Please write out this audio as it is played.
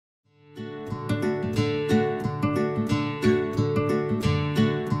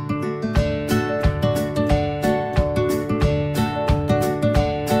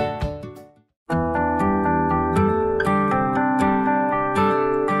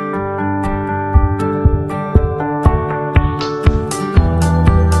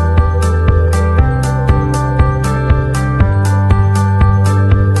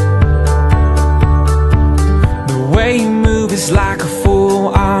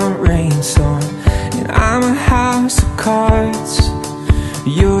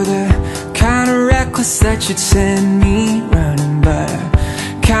should send me running, but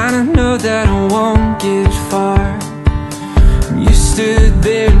I kinda know that I won't get far. You stood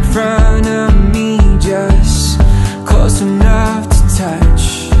there in front of me, just close enough to touch,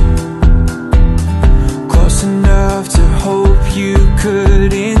 close enough to hope you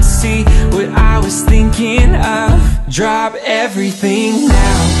couldn't see what I was thinking of. Drop everything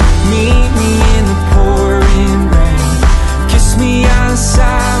now, meet me in the pouring rain. Kiss me on the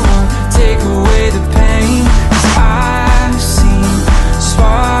sidewalk, take away the pain. 'Cause I've seen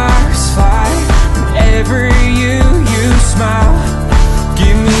sparks fly whenever you smile.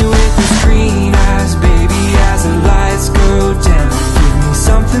 Give me with those green eyes, baby, as the lights go down. Give me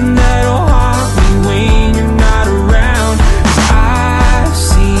something that'll haunt me when you're not around. 'Cause I've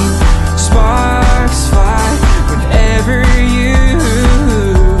seen sparks fly whenever you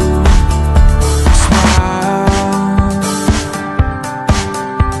smile.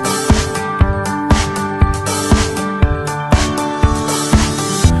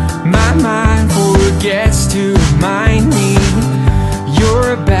 My mind forgets to remind me you're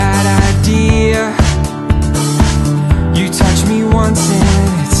a bad idea. You touch me once and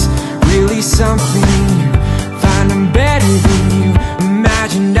it's really something. You find I'm better than you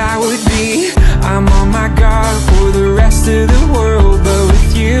imagined I would be. I'm on my guard for the rest of the world, but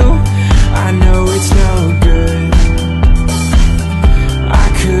with you, I know it's no good. I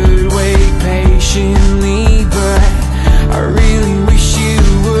could wait patiently, but I really wish you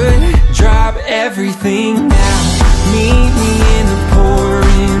would. Drop everything now, meet me in the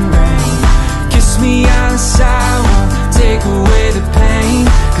pouring rain. Kiss me on the sidewalk, take away the pain.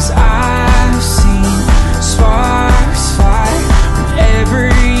 'Cause I've seen sparks fly whenever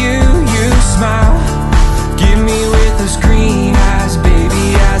you smile. Give me with those green eyes, baby,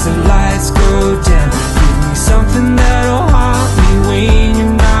 as the lights go down. Give me something that'll haunt me when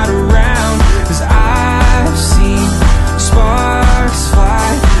you're not around. 'Cause I've seen sparks fly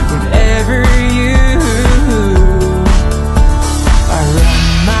whenever you. I run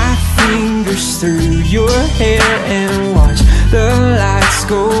my fingers through your hair and watch the lights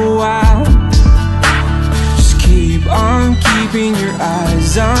go wild. Just keep on keeping your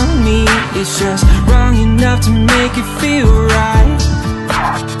eyes on me. It's just wrong enough to make it feel right.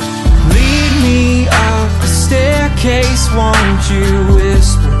 Lead me up the staircase, won't you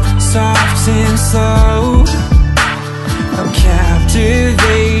whisper soft and slow. I'm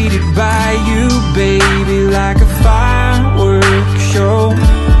captivated by you, baby, like a fireworks show.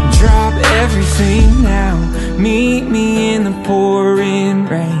 Drop everything now, meet me in the pouring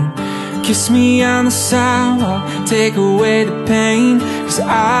rain. Kiss me on the sidewalk, take away the pain. 'Cause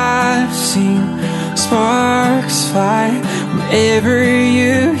I've seen sparks fly whenever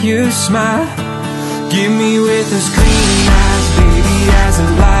you smile. Give me with those green eyes, baby, as the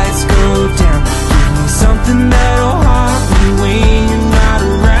lights go down. Give me something that'll haunt me when you're not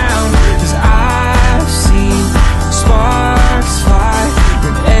around. 'Cause I've seen sparks fly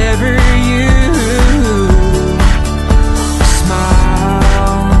whenever you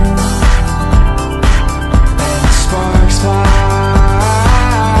smile. And sparks fly,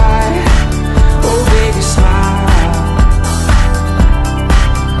 oh baby smile.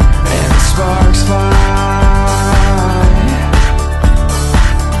 And sparks fly.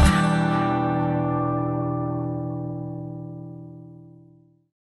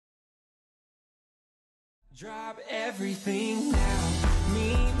 Drop everything now,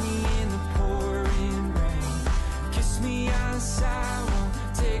 meet me in the pouring rain. Kiss me on the sidewalk,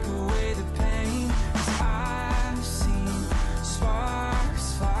 take away the pain. 'Cause I've seen sparks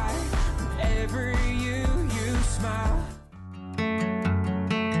fly whenever you smile.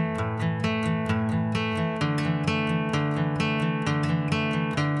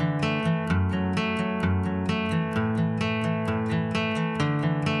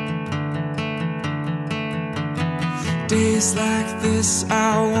 Days like this,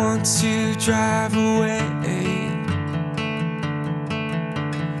 I want to drive away.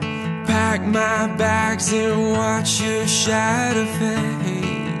 Pack my bags and watch your shadow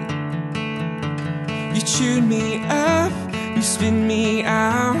fade. You chewed me up, you spit me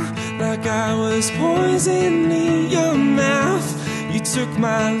out like I was poison in your mouth. You took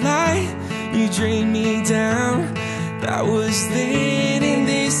my light, you drained me down. That was then and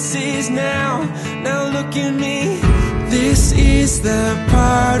this is now. Now look at me. This is the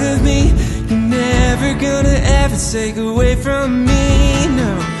part of me you're never gonna ever take away from me,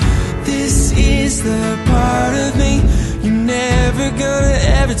 no. This is the part of me you're never gonna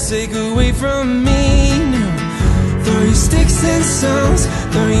ever take away from me, no. Throw your sticks and stones,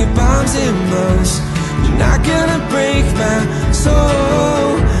 throw your bombs and blows, you're not gonna break my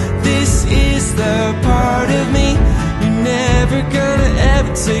soul. This is the part never gonna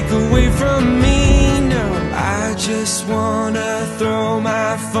ever take away from me. No, I just wanna throw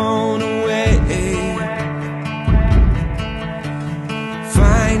my phone away,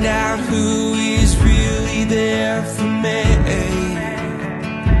 find out who is really there for me.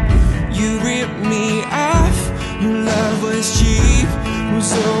 You ripped me off, your love was cheap,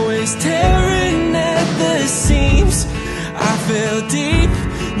 was always tearing at the seams. I fell deep,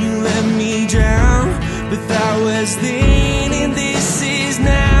 you let me drown, but that was then and this is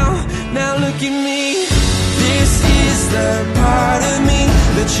now. Now look at me. This is the part of me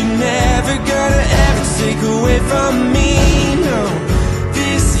that you never gonna ever take away from me. No,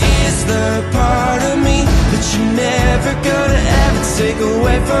 this is the part of me that you never gonna ever take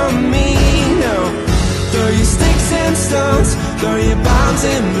away from me. No, throw your sticks and stones, throw your bombs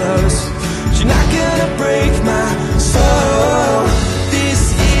and blows, you're not gonna break my soul. This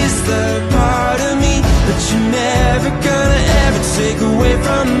is the part of me that you're never gonna ever take away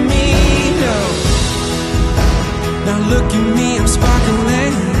from me. No, now look at me, I'm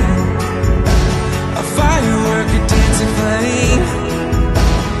sparkling, a firework, a dancing flame.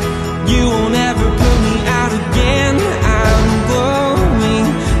 You won't ever put me out again, I'm glowing,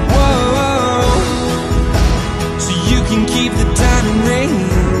 whoa. So you can keep the diamond ring,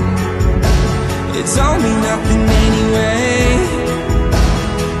 it's only nothing anyway.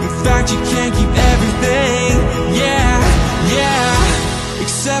 In fact, you can't keep everything, yeah, yeah,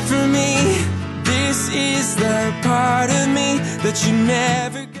 except for me. This is the part of me that you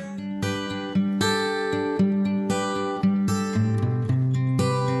never